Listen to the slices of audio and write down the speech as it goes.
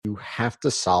have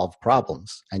to solve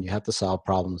problems, and you have to solve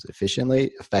problems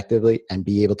efficiently, effectively, and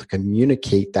be able to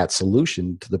communicate that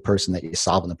solution to the person that you're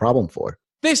solving the problem for.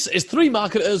 This is Three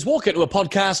Marketers Walk Into a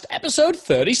Podcast, episode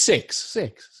 36.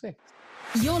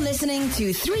 You're listening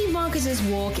to Three Marketers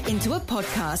Walk Into a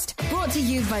Podcast, brought to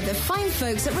you by the fine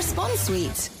folks at Response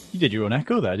Suite. You did your own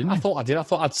echo there, didn't you? I thought I did. I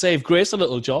thought I'd save Grace a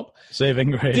little job.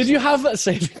 Saving Grace. Did you have that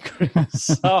Saving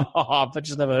Grace? I've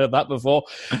just never heard that before.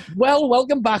 Well,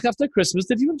 welcome back after Christmas.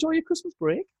 Did you enjoy your Christmas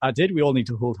break? I did. We all need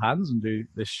to hold hands and do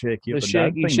this shaky up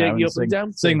and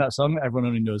down. Sing that song that everyone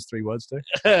only knows 3 words to.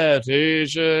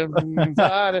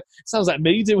 Sounds like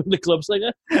me doing the club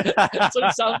singer. That's what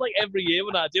it sounds like every year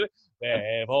when I do it.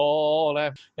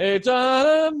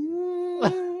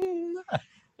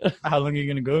 How long are you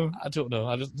going to go? I don't know.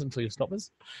 I just until you stop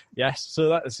us. Yes,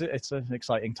 so it's an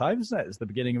exciting time, isn't it? It's the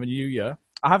beginning of a new year.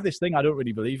 I have this thing, I don't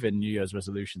really believe in New Year's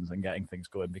resolutions and getting things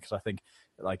going because I think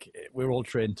we're all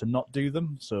trained to not do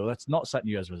them. So let's not set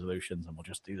New Year's resolutions and we'll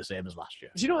just do the same as last year.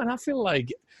 Do you know, and I feel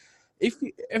like if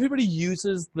everybody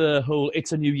uses the whole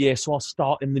 "it's a new year, so I'll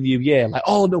start in the new year," like,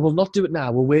 oh no, we'll not do it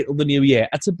now, we'll wait till the new year.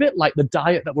 It's a bit like the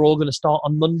diet that we're all going to start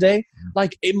on Monday.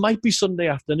 Like, it might be Sunday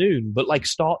afternoon, but like,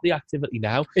 start the activity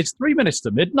now. It's 3 minutes to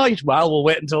midnight. Well, we'll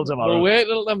wait until tomorrow. We'll wait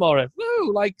until tomorrow.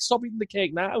 Woo, like, stop eating the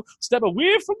cake now. Step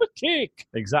away from the cake.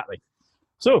 Exactly.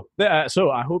 So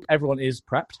I hope everyone is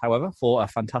prepped, however, for a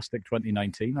fantastic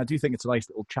 2019. I do think it's a nice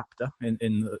little chapter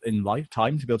in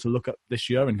lifetime to be able to look at this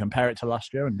year and compare it to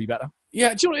last year and be better.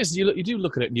 Yeah, do you know what it is? You do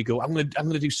look at it and you go, I'm going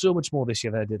to do so much more this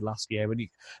year than I did last year. And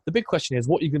the big question is,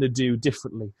 what are you going to do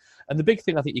differently? And the big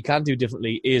thing I think you can do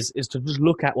differently is to just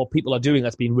look at what people are doing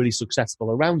that's been really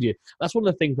successful around you. That's one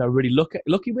of the things I really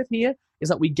lucky with here is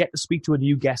that we get to speak to a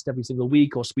new guest every single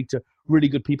week or speak to really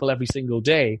good people every single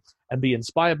day and be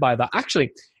inspired by that.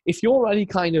 Actually, if you're any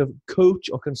kind of coach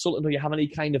or consultant or you have any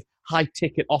kind of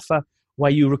high-ticket offer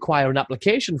where you require an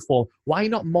application form, why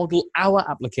not model our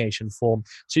application form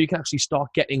so you can actually start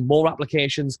getting more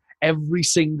applications every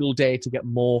single day to get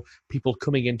more people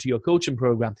coming into your coaching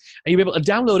program? And you'll be able to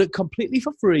download it completely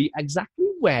for free. Exactly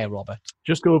where, Robert?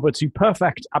 Just go over to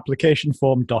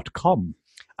perfectapplicationform.com.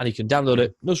 And you can download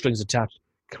it, no strings attached,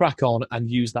 crack on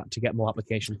and use that to get more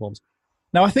application forms.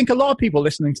 Now, I think a lot of people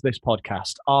listening to this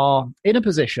podcast are in a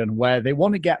position where they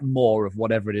want to get more of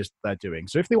whatever it is they're doing.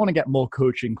 So if they want to get more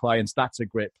coaching clients, that's a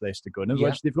great place to go. In other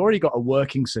words, they've already got a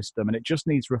working system and it just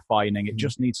needs refining. It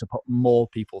just needs to put more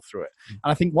people through it.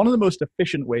 And I think one of the most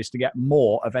efficient ways to get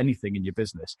more of anything in your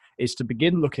business is to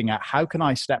begin looking at how can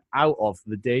I step out of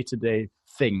the day-to-day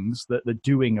things, the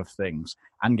doing of things,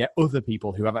 and get other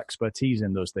people who have expertise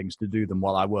in those things to do them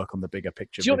while I work on the bigger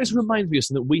picture. Do you know what this reminds me of?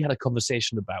 Something that we had a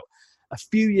conversation about a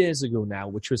few years ago now,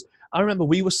 which was, I remember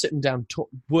we were sitting down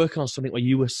working on something where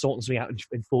you were sorting something out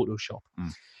in Photoshop.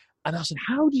 And I said,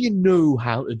 how do you know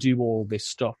how to do all this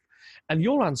stuff? And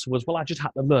your answer was, well, I just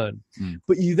had to learn.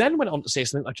 But you then went on to say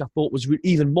something which I thought was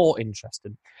even more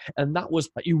interesting. And that was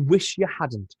that you wish you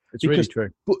hadn't. It's really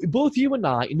true. Both you and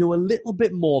I know a little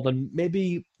bit more than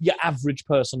maybe your average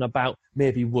person about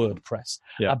maybe WordPress.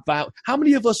 Yeah. About how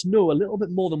many of us know a little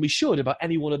bit more than we should about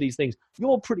any one of these things.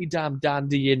 You're pretty damn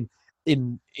dandy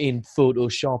in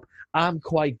Photoshop. I'm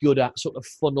quite good at sort of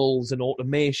funnels and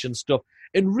automation stuff.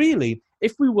 And really,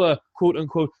 if we were quote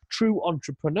unquote true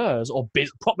entrepreneurs or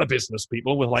proper business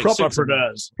people with like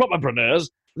properpreneurs,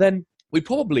 then we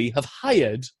probably have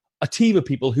hired a team of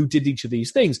people who did each of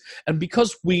these things. And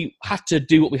because we had to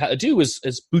do what we had to do as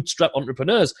bootstrap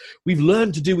entrepreneurs, we've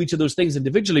learned to do each of those things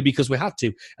individually because we had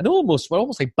to. And we're almost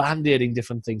like band-aiding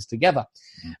different things together.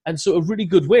 And so a really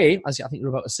good way, as I think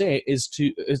you're about to say, is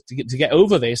to get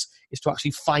over this, is to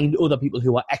actually find other people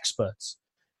who are experts.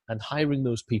 And hiring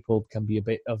those people can be a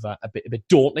bit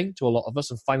daunting to a lot of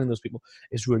us, and finding those people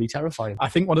is really terrifying. I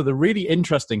think one of the really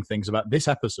interesting things about this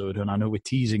episode, and I know we're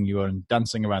teasing you and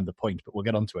dancing around the point, but we'll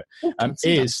get onto it,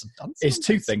 is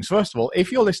 2 things. First of all,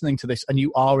 if you're listening to this and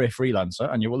you are a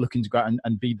freelancer and you're looking to go out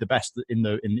and be the best in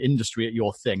the industry at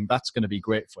your thing, that's going to be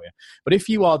great for you. But if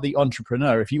you are the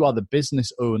entrepreneur, if you are the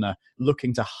business owner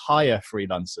looking to hire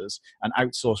freelancers and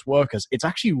outsource workers, it's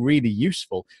actually really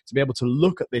useful to be able to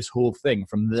look at this whole thing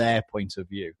from their point of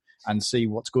view and see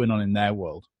what's going on in their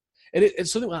world.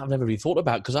 It's something I've never really thought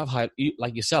about because I've hired,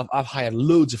 like yourself, I've hired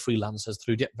loads of freelancers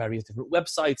through various different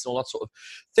websites and all that sort of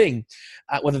thing,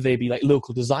 whether they be like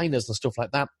local designers and stuff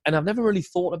like that. And I've never really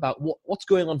thought about what's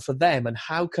going on for them and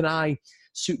how can I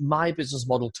suit my business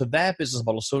model to their business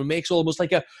model. So it makes almost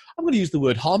like I'm going to use the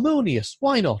word harmonious.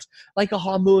 Why not? Like a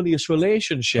harmonious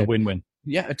relationship. A win-win.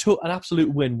 Yeah, an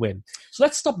absolute win-win. So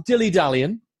let's stop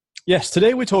dilly-dallying. Yes,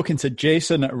 today we're talking to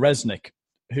Jason Resnick,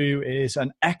 who is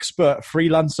an expert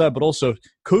freelancer, but also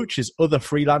coaches other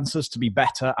freelancers to be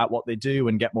better at what they do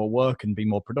and get more work and be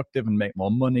more productive and make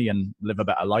more money and live a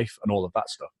better life and all of that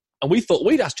stuff. And we thought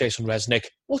we'd ask Jason Resnick,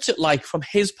 what's it like from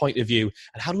his point of view,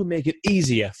 and how do we make it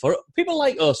easier for people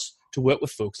like us to work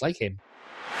with folks like him?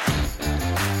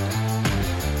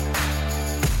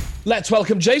 Let's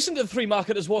welcome Jason to the Three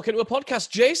Marketers Walk Into a Podcast.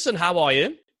 Jason, how are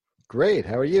you? Great.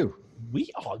 How are you?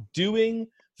 We are doing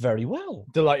very well.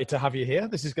 Delighted to have you here.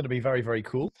 This is going to be very, very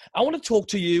cool. I want to talk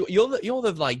to you.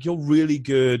 You're really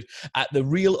good at the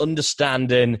real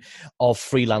understanding of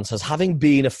freelancers. Having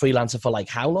been a freelancer for like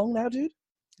how long now, dude?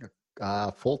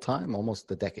 Full time, almost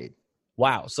a decade.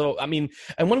 Wow. So, I mean,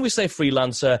 and when we say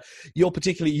freelancer, you're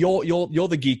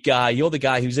the geek guy. You're the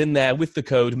guy who's in there with the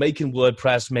code, making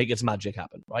WordPress, make its magic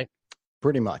happen, right?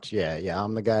 Pretty much. Yeah.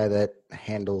 I'm the guy that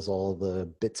handles all the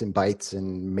bits and bytes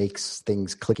and makes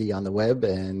things clicky on the web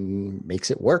and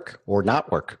makes it work or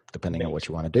not work, depending on what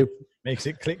you want to do. Makes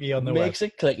it clicky on the web. Makes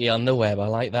it clicky on the web. I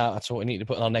like that. That's what we need to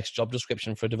put in our next job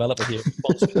description for a developer here.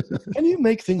 Can you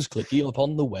make things clicky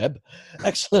upon the web?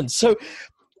 Excellent. So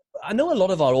I know a lot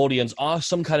of our audience are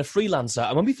some kind of freelancer.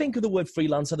 And when we think of the word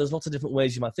freelancer, there's lots of different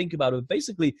ways you might think about it.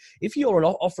 Basically, if you're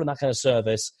offering that kind of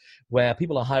service where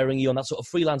people are hiring you on that sort of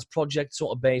freelance project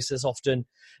sort of basis often,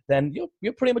 then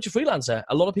you're pretty much a freelancer.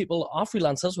 A lot of people are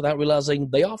freelancers without realizing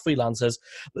they are freelancers.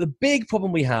 But the big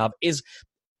problem we have is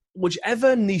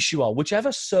whichever niche you are,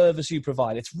 whichever service you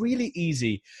provide, it's really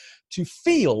easy to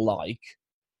feel like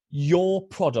your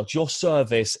product, your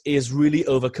service is really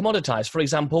over commoditized. For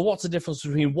example, what's the difference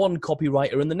between one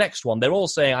copywriter and the next one? They're all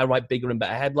saying, I write bigger and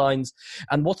better headlines.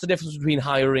 And what's the difference between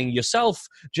hiring yourself,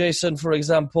 Jason, for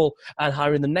example, and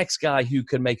hiring the next guy who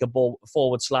can make a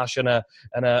forward slash and a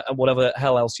whatever the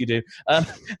hell else you do?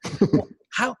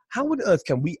 How on earth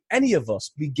can any of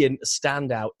us begin to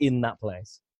stand out in that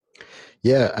place?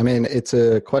 Yeah, I mean, it's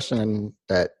a question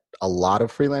that a lot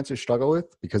of freelancers struggle with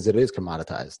because it is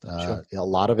commoditized. Sure. A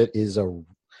lot of it is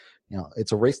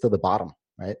it's a race to the bottom,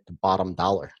 right? The bottom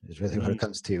dollar is really what it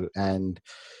comes to. And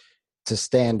to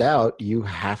stand out, you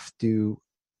have to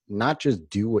not just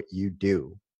do what you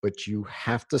do, but you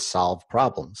have to solve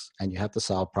problems, and you have to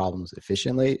solve problems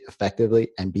efficiently, effectively,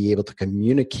 and be able to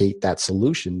communicate that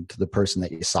solution to the person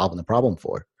that you're solving the problem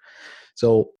for.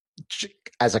 So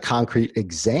as a concrete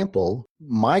example,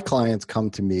 my clients come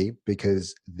to me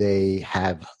because they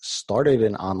have started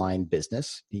an online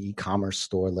business, the e-commerce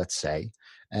store, let's say,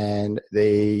 and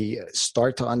they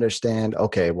start to understand,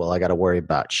 okay, well, I got to worry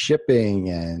about shipping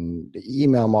and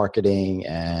email marketing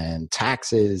and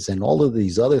taxes and all of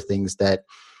these other things that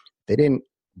they didn't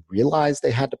realize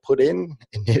they had to put in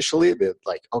initially. They're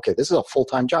like, okay, this is a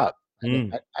full-time job.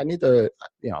 I need to,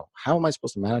 how am I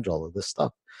supposed to manage all of this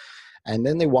stuff? And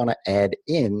then they want to add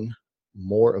in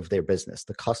more of their business,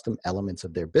 the custom elements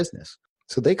of their business.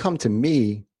 So they come to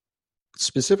me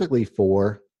specifically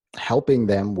for helping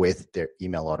them with their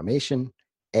email automation,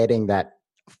 adding that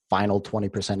final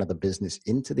 20% of the business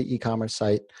into the e-commerce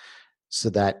site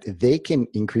so that they can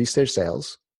increase their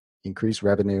sales, increase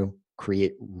revenue,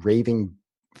 create raving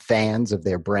fans of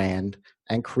their brand,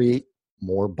 and create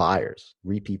more buyers,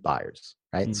 repeat buyers,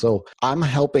 right? So I'm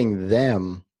helping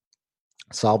them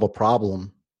solve a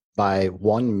problem by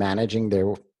one, managing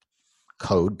their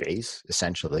code base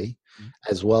essentially,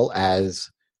 as well as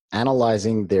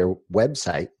analyzing their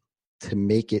website to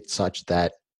make it such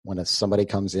that when somebody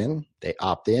comes in, they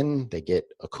opt in, they get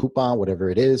a coupon, whatever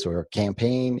it is, or a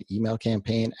campaign, email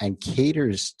campaign, and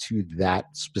caters to that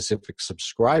specific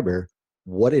subscriber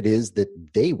what it is that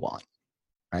they want,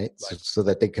 right? So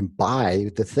that they can buy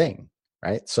the thing,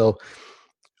 right? So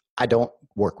I don't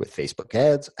work with Facebook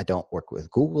ads. I don't work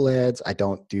with Google ads. I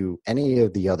don't do any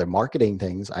of the other marketing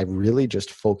things. I really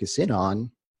just focus in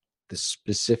on the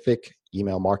specific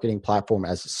email marketing platform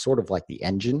as sort of like the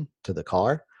engine to the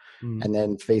car. And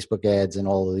then Facebook ads and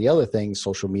all of the other things,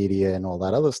 social media and all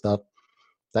that other stuff,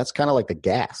 that's kind of like the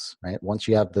gas, right? Once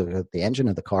you have the engine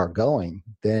of the car going,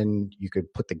 then you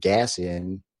could put the gas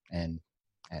in and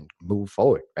move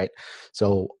forward, right?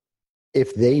 So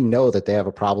if they know that they have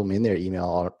a problem in their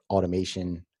email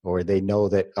automation, or they know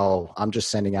that, oh, I'm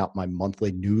just sending out my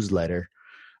monthly newsletter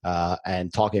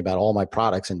and talking about all my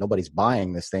products and nobody's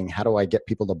buying this thing, how do I get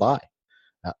people to buy?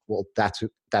 Well, that's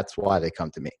why they come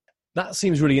to me. That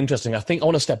seems really interesting. I think I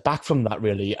want to step back from that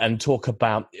really and talk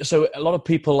about, so a lot of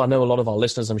people, I know a lot of our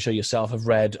listeners, I'm sure yourself, have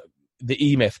read The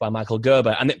E-Myth by Michael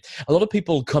Gerber. And a lot of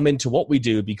people come into what we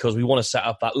do because we want to set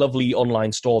up that lovely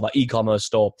online store, that e-commerce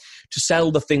store, to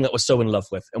sell the thing that we're so in love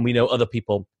with and we know other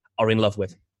people are in love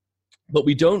with. But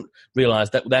we don't realize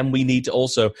that then we need to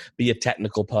also be a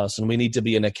technical person. We need to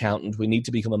be an accountant. We need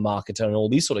to become a marketer and all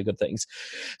these sort of good things.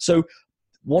 So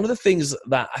one of the things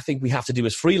that I think we have to do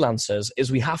as freelancers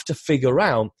is we have to figure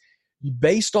out,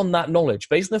 based on that knowledge,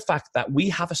 based on the fact that we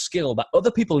have a skill that other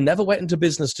people never went into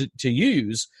business to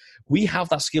use, we have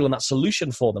that skill and that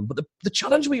solution for them. But the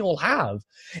challenge we all have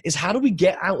is, how do we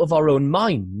get out of our own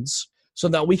minds so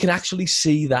that we can actually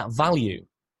see that value?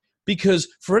 Because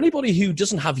for anybody who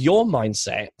doesn't have your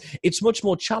mindset, it's much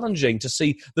more challenging to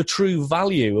see the true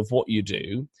value of what you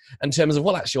do in terms of,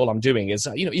 well, actually all I'm doing is,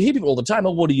 you hear people all the time,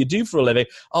 oh, what do you do for a living?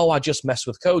 Oh, I just mess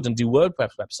with code and do WordPress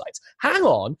websites. Hang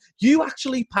on, you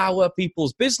actually power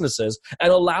people's businesses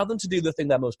and allow them to do the thing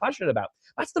they're most passionate about.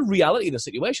 That's the reality of the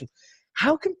situation.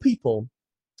 How can people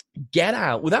get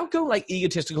out without going like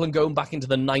egotistical and going back into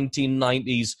the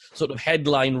 1990s sort of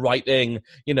headline writing,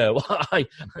 all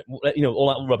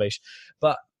that rubbish?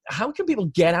 But how can people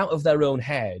get out of their own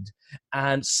head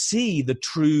and see the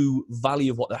true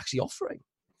value of what they're actually offering?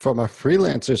 From a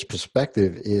freelancer's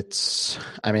perspective, it's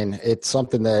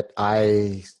something that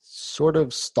I sort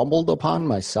of stumbled upon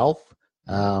myself.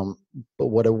 But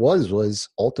what it was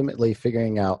ultimately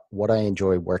figuring out what I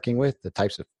enjoy working with, the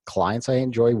types of clients I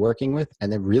enjoy working with,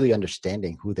 and then really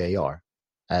understanding who they are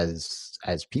as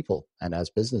people and as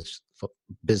business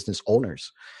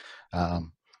owners.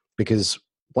 Because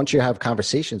once you have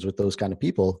conversations with those kind of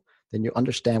people, then you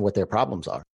understand what their problems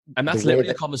are. And that's literally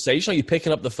the conversation. Are you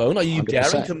picking up the phone? Are you 100%.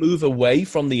 Daring to move away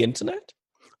from the internet?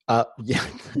 Yeah,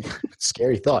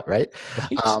 scary thought, right?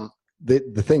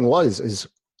 The thing is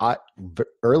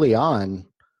early on,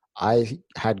 I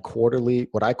had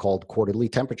what I called quarterly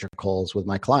temperature calls with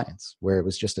my clients, where it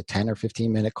was just a 10 or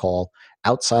 15 minute call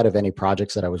outside of any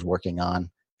projects that I was working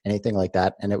on, anything like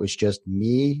that. And it was just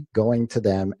me going to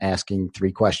them, asking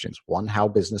 3 questions. 1, how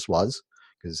business was,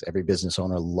 because every business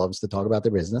owner loves to talk about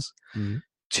their business. Mm-hmm.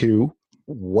 2,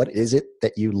 what is it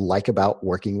that you like about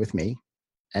working with me?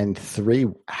 And 3,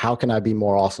 how can I be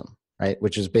more awesome? Right,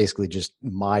 which is basically just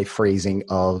my phrasing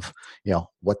of,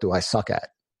 what do I suck at?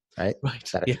 Right.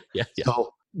 Yeah.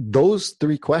 So those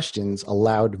 3 questions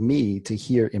allowed me to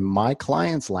hear in my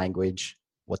client's language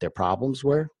what their problems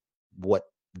were, what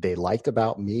they liked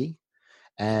about me,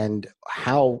 and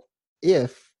how,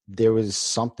 if there was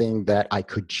something that I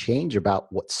could change about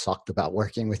what sucked about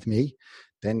working with me,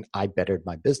 then I bettered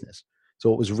my business.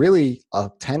 So it was really a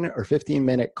 10 or 15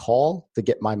 minute call to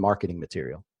get my marketing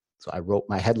material. So I wrote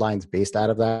my headlines based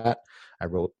out of that. I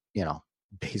wrote,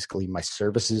 basically my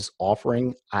services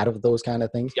offering out of those kind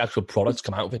of things. The actual products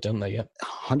come out of it, don't they? Yeah.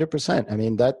 100%. I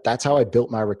mean, that's how I built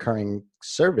my recurring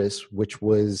service, which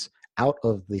was out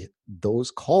of those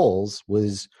calls.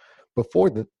 Was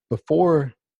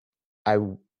before I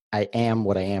am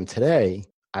what I am today,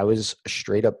 I was a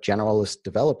straight up generalist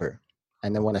developer.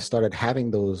 And then when I started having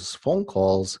those phone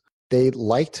calls, they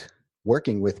liked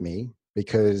working with me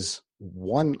because,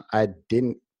 1, I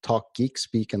didn't talk geek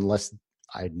speak unless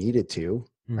I needed to,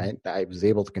 right? I was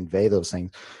able to convey those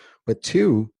things. But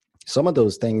 2, some of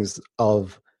those things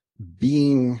of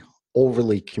being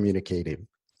overly communicative,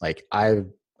 like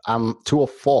I'm to a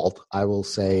fault, I will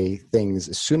say things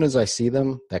as soon as I see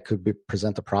them that could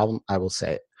present a problem, I will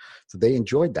say it. So they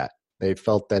enjoyed that. They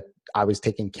felt that I was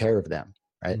taking care of them,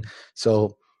 right?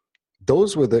 So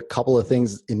those were the couple of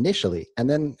things initially. And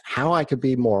then how I could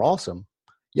be more awesome.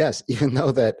 Yes, even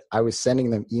though that I was sending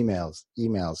them emails,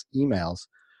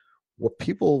 what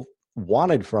people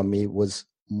wanted from me was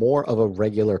more of a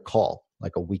regular call,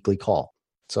 like a weekly call.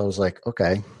 So I was like,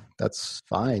 okay, that's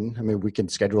fine. I mean, we can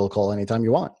schedule a call anytime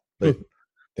you want, but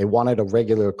they wanted a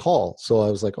regular call. So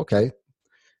I was like, okay,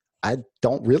 I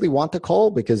don't really want the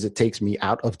call because it takes me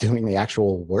out of doing the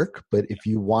actual work. But if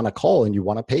you want a call and you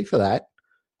want to pay for that,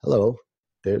 hello,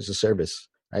 there's a service,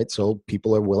 right? So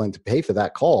people are willing to pay for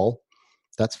that call.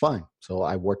 That's fine. So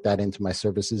I work that into my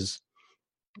services,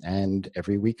 and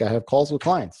every week I have calls with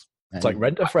clients. It's like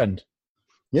rent a friend.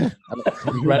 Yeah.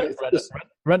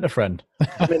 Rent a friend.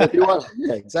 I mean, if you want,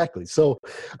 yeah, exactly. So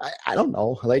I don't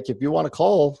know, like if you want to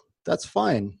call, that's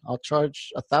fine. I'll charge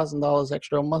 $1,000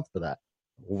 extra a month for that.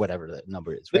 Whatever that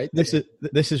number is, right? This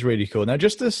is really cool. Now,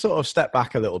 just to sort of step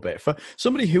back a little bit, for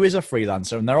somebody who is a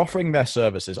freelancer and they're offering their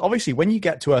services, obviously when you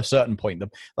get to a certain point,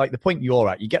 like the point you're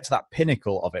at, you get to that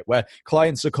pinnacle of it where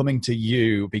clients are coming to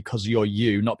you because you're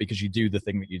you, not because you do the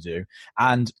thing that you do.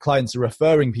 And clients are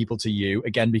referring people to you,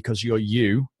 again, because you're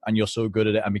you and you're so good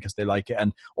at it and because they like it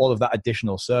and all of that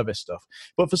additional service stuff.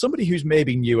 But for somebody who's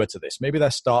maybe newer to this, maybe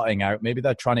they're starting out, maybe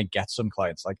they're trying to get some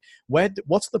clients, like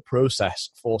what's the process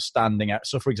for standing out?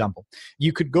 So for example,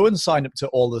 you could go and sign up to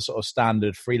all the sort of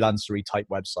standard freelancery type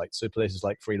websites. So places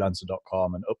like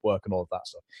freelancer.com and Upwork and all of that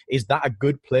stuff. Is that a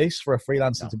good place for a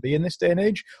freelancer to be in this day and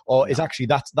age? Or is actually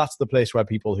that's the place where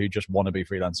people who just want to be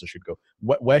freelancers should go?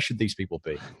 Where should these people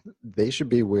be? They should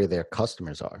be where their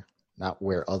customers are, not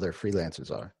where other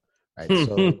freelancers are, right?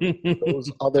 So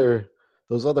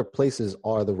those other places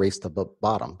are the race to the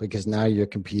bottom, because now you're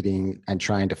competing and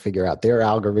trying to figure out their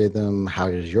algorithm. How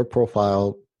is your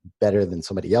profile better than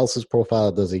somebody else's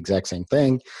profile that does the exact same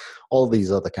thing? All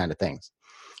these other kind of things.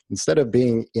 Instead of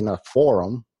being in a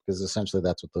forum, because essentially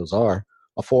that's what those are,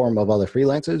 a forum of other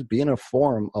freelancers, be in a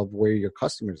forum of where your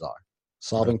customers are,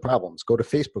 solving problems. Go to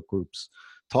Facebook groups,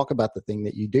 talk about the thing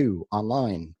that you do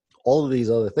online, all of these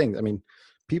other things. I mean,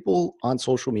 people on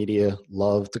social media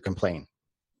love to complain.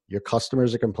 Your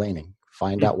customers are complaining.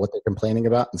 Find out what they're complaining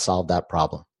about and solve that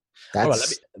problem.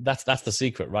 That's the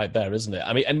secret right there, isn't it?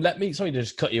 I mean, and sorry to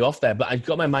just cut you off there, but I've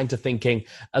got my mind to thinking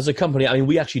as a company. I mean,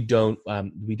 we actually don't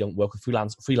work with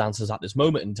freelancers at this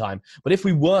moment in time. But if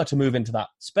we were to move into that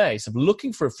space of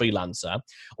looking for a freelancer,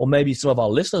 or maybe some of our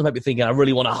listeners might be thinking, I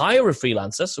really want to hire a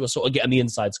freelancer, so we're sort of getting the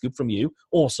inside scoop from you.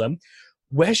 Awesome.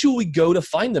 Where should we go to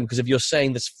find them? Because if you're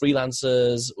saying this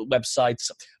freelancers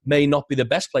websites may not be the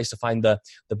best place to find the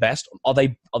best, are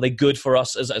they good for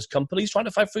us as companies trying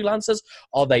to find freelancers?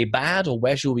 Are they bad, or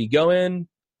where should we go in?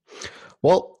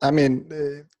 Well, I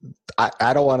mean,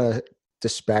 I don't want to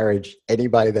disparage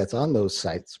anybody that's on those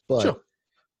sites, but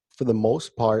for the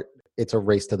most part, it's a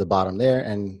race to the bottom there.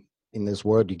 And in this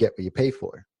world, you get what you pay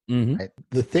for. Mm-hmm. Right?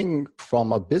 The thing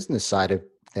from a business side of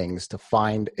things to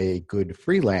find a good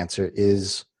freelancer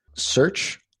is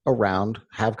search around,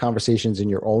 have conversations in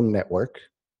your own network,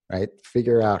 right?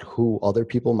 Figure out who other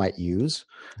people might use,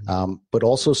 but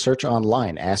also search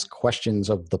online, ask questions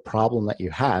of the problem that you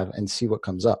have and see what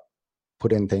comes up.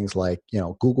 Put in things like,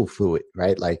 Google Fluid,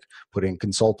 right? Like put in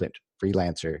consultant,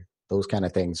 freelancer, those kind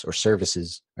of things, or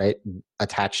services, right?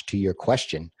 Attached to your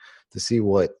question to see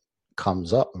what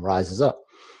comes up and rises up.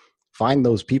 Find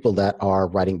those people that are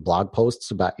writing blog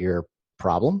posts about your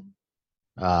problem.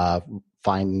 Have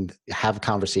a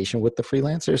conversation with the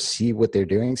freelancers, see what they're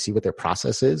doing, see what their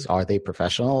process is. Are they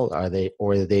professional?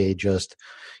 Or are they just,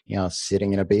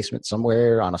 sitting in a basement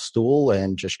somewhere on a stool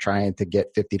and just trying to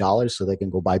get $50 so they can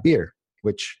go buy beer?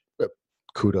 Which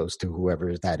kudos to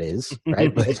whoever that is,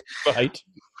 right? But, right.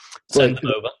 Send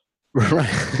them over.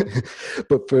 Right.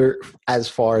 But as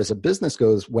far as a business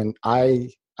goes, when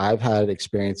I've had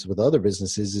experience with other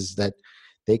businesses is that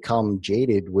they come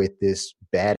jaded with this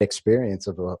bad experience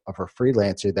of a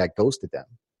freelancer that ghosted them,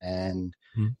 and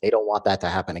they don't want that to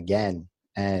happen again.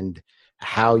 And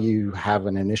how you have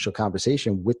an initial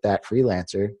conversation with that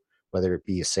freelancer, whether it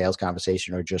be a sales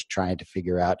conversation or just trying to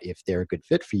figure out if they're a good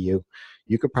fit for you,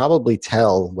 you could probably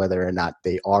tell whether or not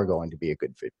they are going to be a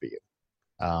good fit for you.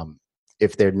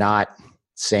 If they're not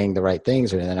saying the right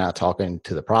things or they're not talking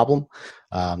to the problem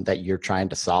that you're trying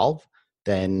to solve,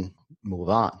 then move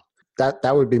on.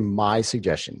 That would be my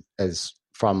suggestion, as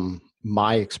from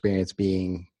my experience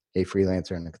being a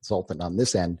freelancer and a consultant on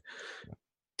this end,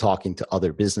 talking to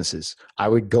other businesses. I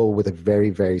would go with a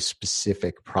very, very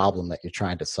specific problem that you're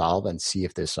trying to solve and see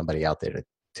if there's somebody out there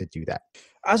to do that.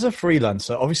 As a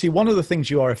freelancer, obviously one of the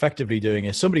things you are effectively doing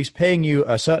is somebody's paying you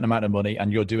a certain amount of money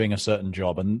and you're doing a certain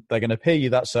job, and they're going to pay you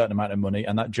that certain amount of money,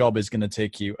 and that job is going to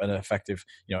take you an effective,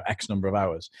 X number of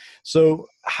hours. So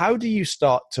how do you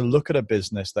start to look at a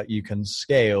business that you can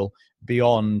scale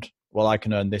beyond, well, I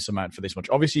can earn this amount for this much?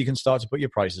 Obviously, you can start to put your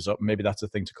prices up. Maybe that's a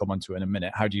thing to come onto in a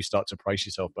minute. How do you start to price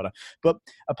yourself better? But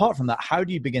apart from that, how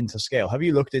do you begin to scale? Have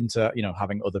you looked into,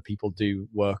 having other people do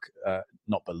work,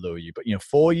 not below you, but,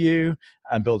 for you,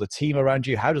 and build a team around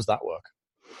you? How does that work?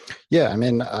 Yeah, I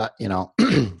mean,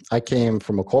 I came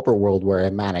from a corporate world where I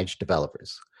managed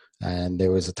developers. And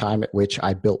there was a time at which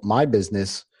I built my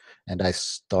business and I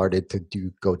started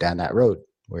to go down that road,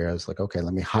 where I was like, okay,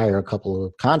 let me hire a couple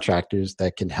of contractors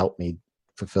that can help me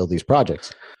fulfill these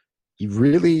projects.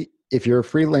 If you're a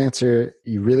freelancer,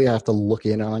 you really have to look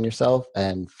in on yourself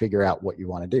and figure out what you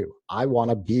want to do. I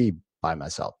want to be by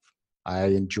myself. I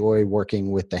enjoy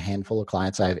working with a handful of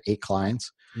clients. I have 8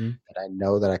 clients that I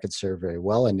know that I could serve very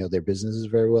well. I know their businesses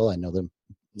very well. I know them,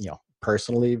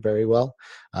 personally very well.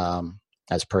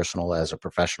 As personal as a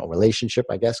professional relationship,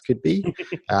 I guess, could be.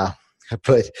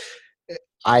 But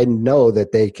I know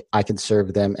that I can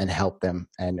serve them and help them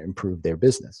and improve their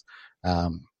business.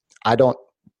 I don't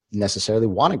necessarily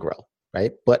want to grow.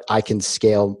 right? But I can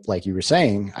scale, like you were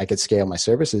saying, I could scale my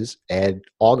services and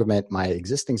augment my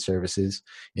existing services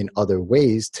in other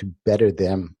ways to better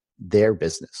their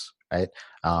business, right?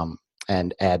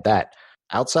 And add that.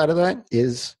 Outside of that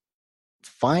is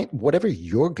find whatever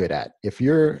you're good at. If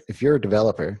you're a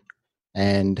developer,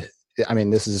 and I mean,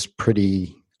 this is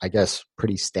pretty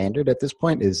standard at this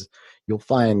point, is you'll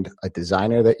find a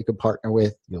designer that you could partner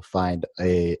with. You'll find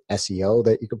a SEO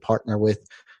that you could partner with,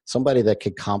 somebody that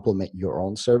could complement your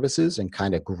own services and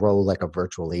kind of grow like a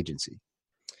virtual agency,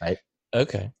 right?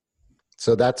 Okay.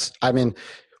 So that's, I mean,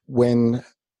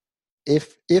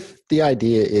 if the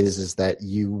idea is that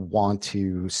you want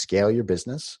to scale your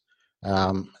business,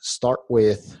 start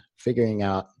with figuring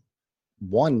out,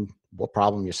 one, what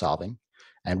problem you're solving,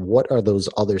 and what are those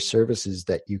other services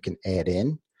that you can add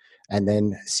in, and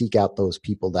then seek out those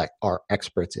people that are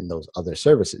experts in those other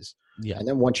services. Yeah. And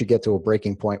then once you get to a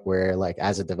breaking point where, like,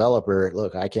 as a developer,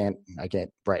 look, I can't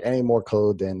write any more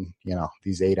code than,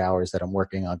 these 8 hours that I'm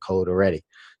working on code already.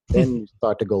 Then you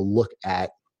start to go look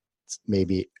at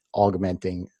maybe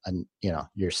augmenting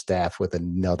your staff with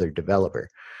another developer,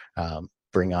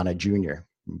 bring on a junior,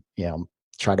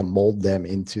 try to mold them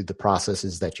into the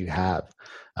processes that you have,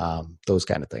 those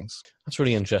kind of things. That's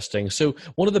really interesting. So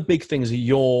one of the big things that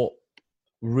you're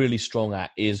really strong at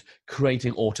is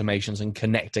creating automations and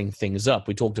connecting things up.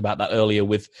 We talked about that earlier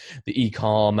with the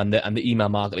e-com and the email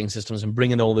marketing systems and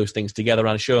bringing all those things together. And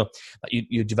I'm sure that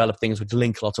you develop things which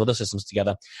link lots of other systems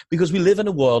together, because we live in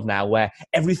a world now where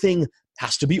everything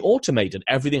has to be automated.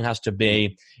 Everything has to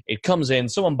be, it comes in,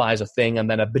 someone buys a thing, and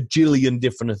then a bajillion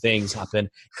different things happen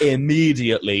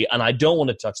immediately. And I don't want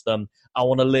to touch them. I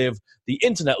want to live the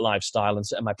internet lifestyle and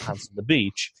sit in my pants on the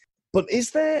beach. But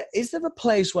is there a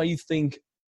place where you think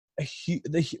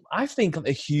I think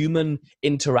a human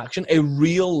interaction, a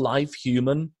real life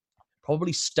human,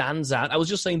 probably stands out? I was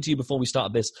just saying to you before we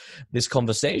started this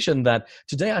conversation that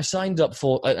today I signed up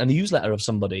for a newsletter of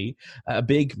somebody, a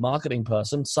big marketing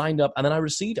person, signed up, and then I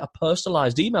received a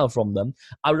personalized email from them.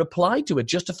 I replied to it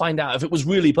just to find out if it was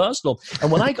really personal.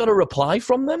 And when I got a reply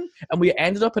from them and we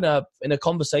ended up in a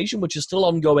conversation, which is still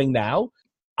ongoing now,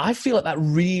 I feel like that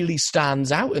really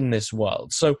stands out in this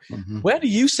world. So where do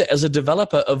you sit as a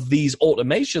developer of these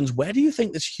automations? Where do you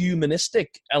think this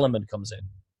humanistic element comes in?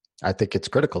 I think it's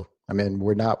critical. I mean,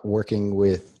 we're not working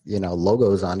with,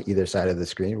 logos on either side of the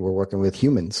screen. We're working with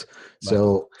humans. Right.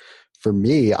 So for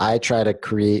me, I try to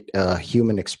create a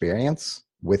human experience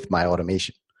with my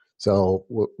automation. So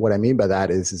what I mean by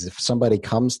that is if somebody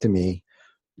comes to me,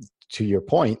 to your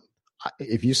point,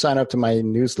 if you sign up to my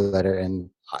newsletter,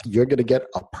 and you're going to get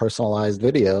a personalized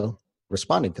video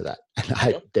responding to that.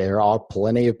 And there are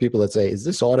plenty of people that say, is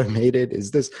this automated?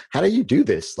 How do you do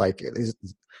this? Like,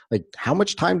 how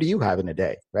much time do you have in a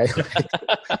day? Right.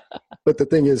 But the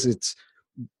thing is, it's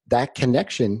that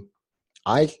connection.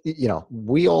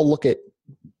 We all look at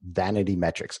vanity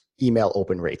metrics, email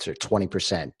open rates are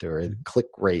 20% or click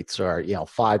rates are,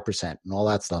 5% and all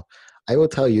that stuff. I will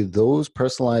tell you, those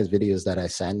personalized videos that I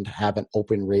send have an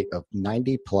open rate of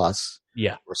 90 plus,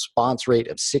 response rate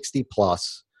of 60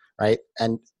 plus, right?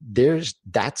 And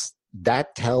that's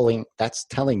telling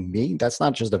me, that's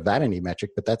not just a vanity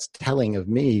metric, but that's telling of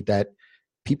me that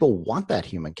people want that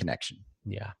human connection.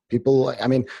 Yeah.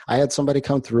 I had somebody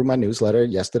come through my newsletter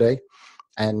yesterday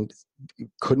and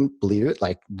couldn't believe it,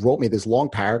 like wrote me this long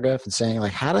paragraph and saying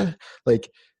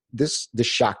this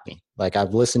shocked me. Like,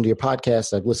 I've listened to your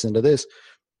podcast, I've listened to this,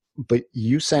 but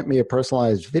you sent me a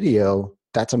personalized video.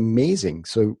 That's amazing.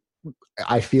 So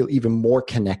I feel even more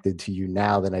connected to you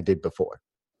now than I did before.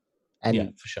 And yeah,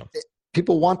 for sure.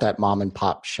 People want that mom and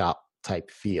pop shop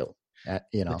type feel. They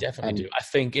definitely do. I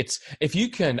think it's, if you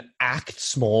can act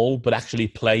small but actually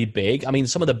play big. I mean,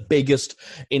 some of the biggest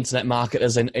internet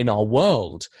marketers in our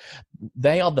world,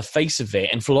 they are the face of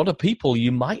it. And for a lot of people,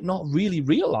 you might not really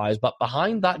realize, but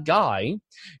behind that guy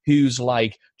who's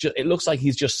like, it looks like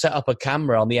he's just set up a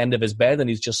camera on the end of his bed and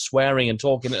he's just swearing and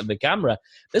talking into the camera,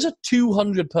 there's a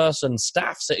 200-person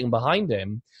staff sitting behind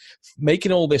him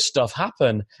making all this stuff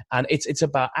happen. And it's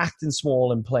about acting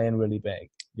small and playing really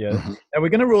big. Yeah. Now we're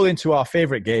going to roll into our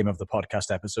favorite game of the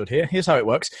podcast episode here. Here's how it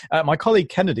works. My colleague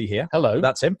Kennedy here. Hello.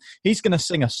 That's him. He's going to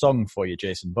sing a song for you,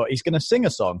 Jason, but he's going to sing a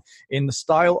song in the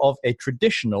style of a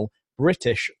traditional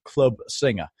British club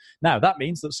singer. Now, that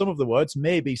means that some of the words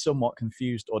may be somewhat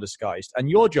confused or disguised. And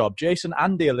your job, Jason,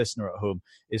 and dear listener at home,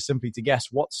 is simply to guess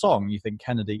what song you think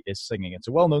Kennedy is singing. It's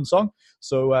a well-known song.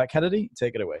 So, Kennedy,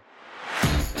 take it away.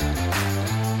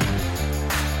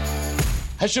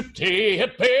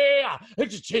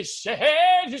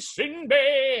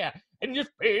 and you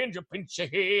spend your pinch of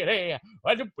hair,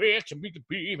 and you break and beat the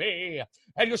baby,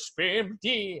 and you spend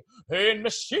tea, and the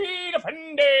seed of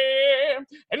Sunday,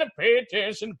 and the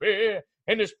pages and bear,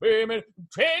 and the sperm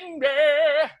tender.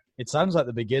 It sounds like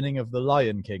the beginning of The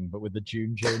Lion King, but with the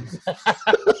June James.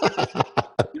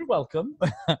 You're welcome.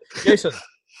 Jason,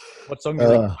 what song do you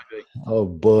think? Oh,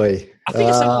 boy. I think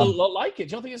it sounded a lot like it.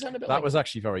 Do you think it sounded a bit like that was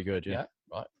actually very good, yeah.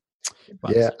 Right.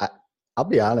 Yeah, I'll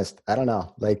be honest. I don't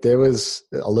know. Like, there was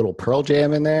a little Pearl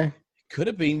Jam in there. Could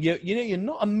have been. You're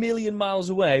not a million miles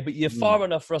away, but you're far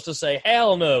enough for us to say,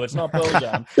 hell no, it's not Pearl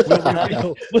Jam.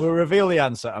 We'll reveal the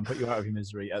answer and put you out of your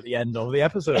misery at the end of the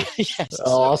episode. Yes.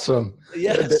 Awesome.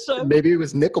 Yes. Maybe it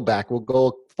was Nickelback. We'll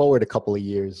go forward a couple of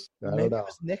years. I don't know. It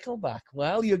was Nickelback.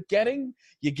 Well, you're getting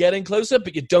closer,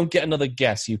 but you don't get another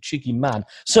guess, you cheeky man.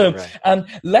 So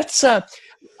let's. I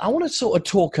want to sort of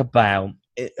talk about,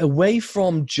 away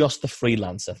from just the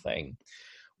freelancer thing,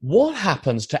 what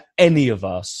happens to any of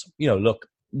us? Look,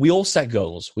 we all set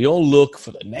goals. We all look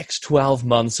for the next 12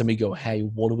 months and we go, hey,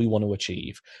 what do we want to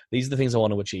achieve? These are the things I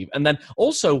want to achieve. And then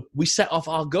also we set off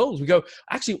our goals. We go,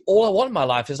 actually, all I want in my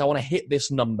life is I want to hit this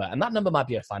number. And that number might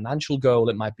be a financial goal.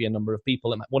 It might be a number of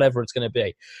people, whatever it's going to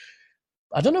be.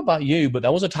 I don't know about you, but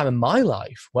there was a time in my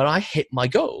life where I hit my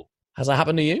goal. Has that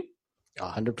happened to you?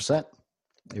 100%.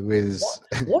 It was.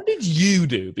 What did you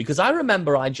do? Because I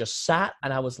remember I just sat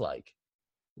and I was like,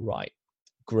 right,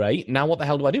 great. Now what the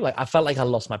hell do I do? Like, I felt like I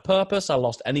lost my purpose. I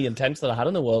lost any intent that I had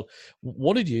in the world.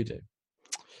 What did you do?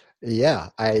 Yeah,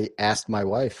 I asked my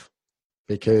wife,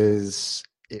 because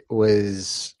it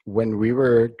was when we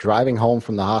were driving home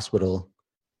from the hospital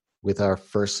with our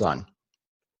first son.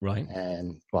 Right.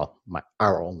 And, well,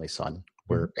 our only son.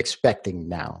 We're expecting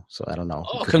now, so I don't know.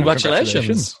 Oh,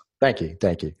 congratulations. Thank you.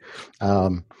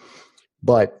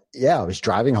 But yeah, I was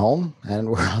driving home and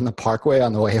we're on the parkway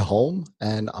on the way home.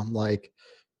 And I'm like,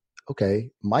 okay,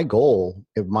 my goal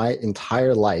of my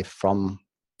entire life from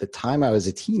the time I was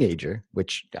a teenager,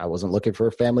 which I wasn't looking for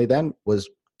a family then, was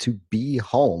to be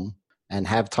home and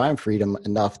have time freedom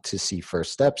enough to see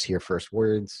first steps, hear first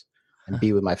words, and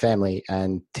be with my family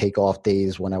and take off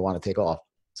days when I want to take off.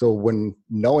 So when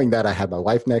knowing that I had my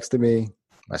wife next to me,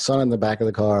 my son in the back of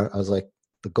the car, I was like,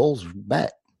 the goal's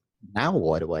met. Now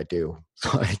what do I do?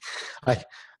 So I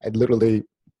literally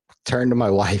turned to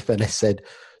my wife and I said,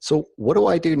 so what do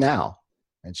I do now?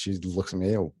 And she looks at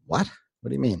me, what? What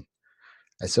do you mean?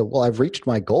 I said, well, I've reached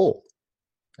my goal.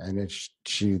 And then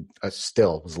she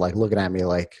still was like looking at me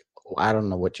like, I don't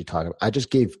know what you're talking about. I just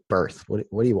gave birth. What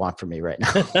do you want from me right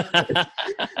now?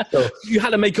 So, you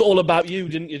had to make it all about you,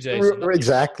 didn't you, Jason?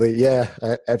 Exactly. Yeah,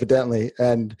 evidently.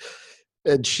 And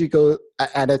she goes,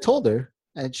 and I told her,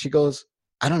 and she goes,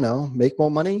 I don't know, make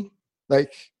more money.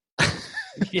 Like,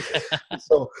 yeah.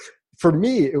 So for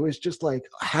me, it was just like,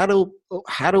 how do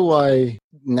I,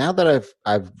 now that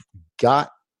I've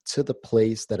got to the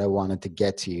place that I wanted to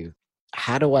get to,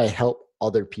 how do I help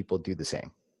other people do the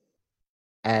same?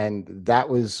 And that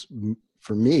was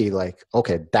for me like,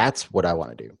 okay, that's what I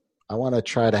want to do. I want to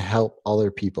try to help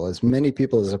other people, as many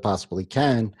people as I possibly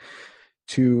can,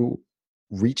 to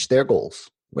reach their goals,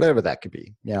 whatever that could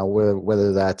be.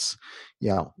 Whether that's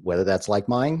like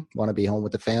mine, want to be home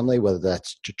with the family, whether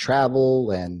that's to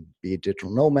travel and be a digital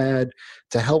nomad,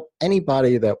 to help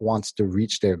anybody that wants to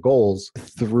reach their goals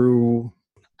through,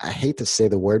 I hate to say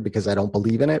the word because I don't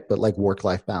believe in it, but like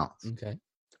work-life balance. Okay.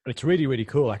 It's really, really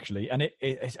cool, actually. And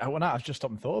I've just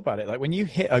stopped and thought about it. Like when you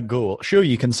hit a goal, sure,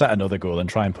 you can set another goal and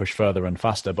try and push further and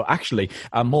faster. But actually,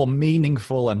 a more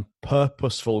meaningful and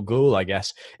purposeful goal, I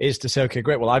guess, is to say, okay,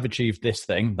 great. Well, I've achieved this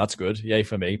thing. That's good. Yay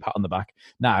for me. Pat on the back.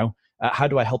 Now, how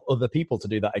do I help other people to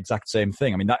do that exact same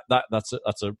thing? I mean,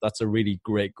 that's a really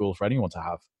great goal for anyone to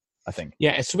have, I think.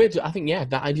 Yeah, it's weird. I think,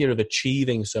 that idea of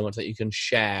achieving so much that you can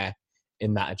share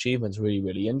in that achievement is really,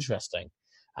 really interesting.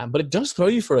 But it does throw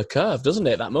you for a curve, doesn't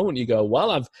it? That moment you go,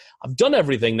 well, I've done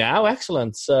everything now.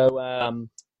 Excellent. So,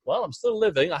 well, I'm still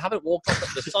living. I haven't walked off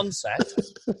at the sunset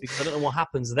because I don't know what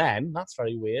happens then. That's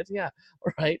very weird. Yeah.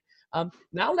 All right.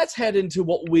 Now let's head into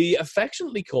what we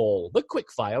affectionately call the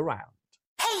quickfire round.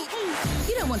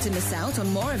 You don't want to miss out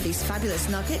on more of these fabulous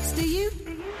nuggets, do you?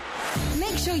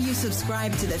 Make sure you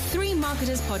subscribe to the Three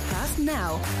Marketers podcast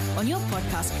now on your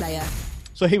podcast player.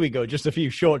 So here we go. Just a few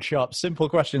short, sharp, simple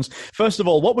questions. First of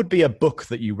all, what would be a book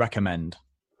that you recommend?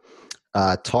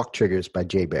 Talk Triggers by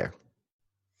Jay Baer.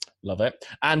 Love it.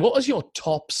 And what was your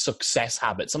top success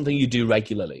habit? Something you do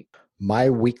regularly? My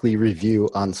weekly review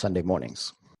on Sunday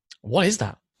mornings. What is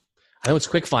that? I know it's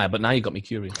quickfire, but now you got me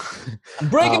curious. I'm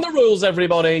breaking the rules,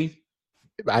 everybody.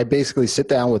 I basically sit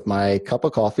down with my cup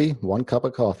of coffee, 1 cup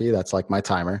of coffee. That's like my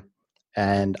timer.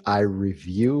 and I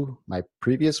review my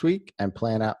previous week and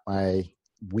plan out my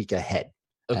week ahead.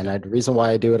 Okay. And the reason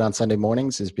why I do it on Sunday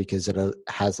mornings is because it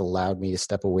has allowed me to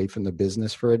step away from the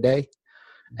business for a day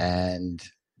and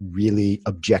really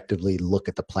objectively look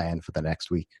at the plan for the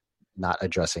next week, not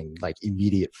addressing like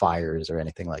immediate fires or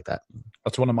anything like that.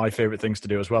 That's one of my favorite things to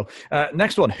do as well.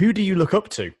 Next one, who do you look up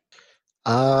to?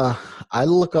 I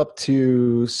look up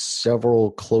to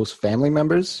several close family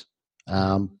members.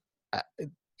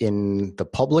 In the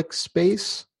public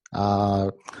space,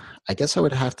 I guess I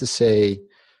would have to say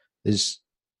there's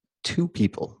two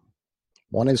people.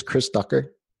 One is Chris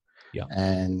Ducker,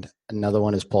 and another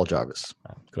one is Paul Jarvis.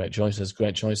 Great choices.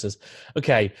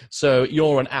 Okay, so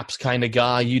you're an apps kind of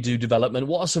guy. You do development.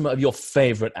 What are some of your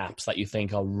favorite apps that you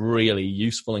think are really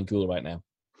useful and cool right now?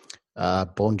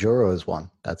 Bonjoro is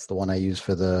one. That's the one I use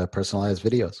for the personalized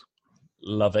videos.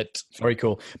 Love it. Very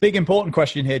cool. Big important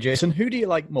question here, Jason. Who do you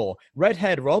like more,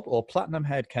 redhead Rob or platinum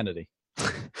haired Kennedy? I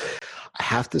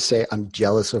have to say I'm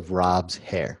jealous of Rob's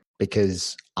hair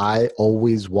because I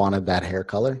always wanted that hair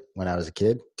color when I was a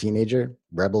kid, teenager,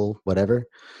 rebel, whatever.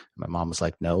 My mom was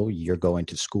like, no, you're going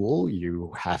to school.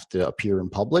 You have to appear in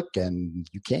public and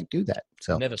you can't do that.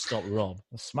 So never stop Rob.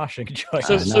 A smashing choice.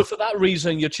 So for that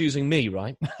reason, you're choosing me,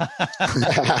 right?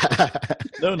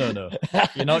 No.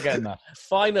 You're not getting that.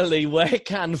 Finally, where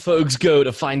can folks go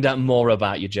to find out more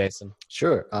about you, Jason?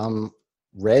 Sure.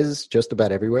 Rez, just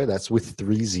about everywhere. That's with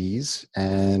 3 Z's,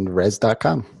 and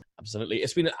rez.com. Absolutely.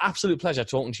 It's been an absolute pleasure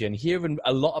talking to you and hearing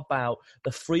a lot about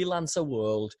the freelancer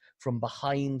world from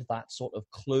behind that sort of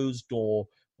closed door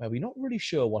where we're not really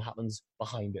sure what happens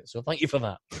behind it. So thank you for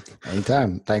that.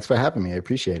 Anytime. Thanks for having me. I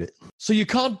appreciate it. So you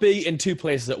can't be in 2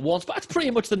 places at once, but that's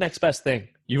pretty much the next best thing.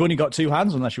 You've only got 2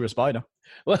 hands unless you're a spider.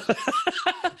 Well, and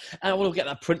I want to get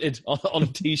that printed on a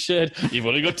T-shirt. You've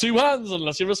only got 2 hands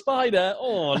unless you're a spider.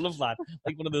 Oh, I love that.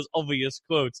 Like one of those obvious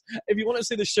quotes. If you want to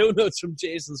see the show notes from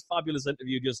Jason's fabulous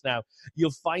interview just now,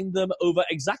 you'll find them over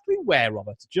exactly where,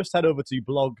 Robert? Just head over to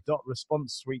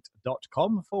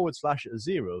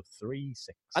blog.responsesuite.com/036.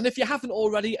 And if you haven't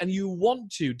already and you want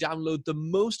to download the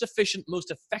most efficient,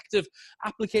 most effective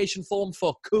application form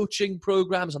for coaching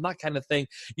programs and that kind of thing,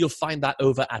 you'll find that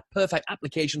over at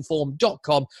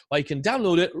perfectapplicationform.com, where you can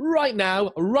download it right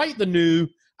now, right the new,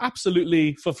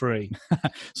 absolutely for free.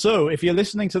 So if you're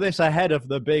listening to this ahead of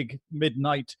the big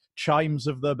midnight chimes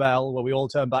of the bell where we all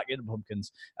turn back into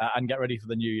pumpkins and get ready for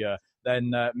the new year,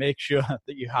 then make sure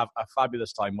that you have a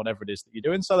fabulous time, whatever it is that you're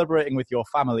doing, celebrating with your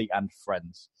family and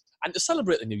friends. And to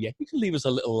celebrate the new year, you can leave us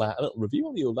a little review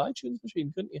on the old iTunes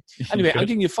machine, couldn't you? Anyway, I'm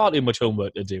giving you far too much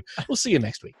homework to do. We'll see you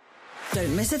next week.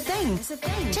 Don't miss a thing.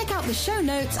 Check out the show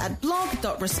notes at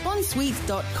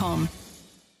blog.responsesuite.com.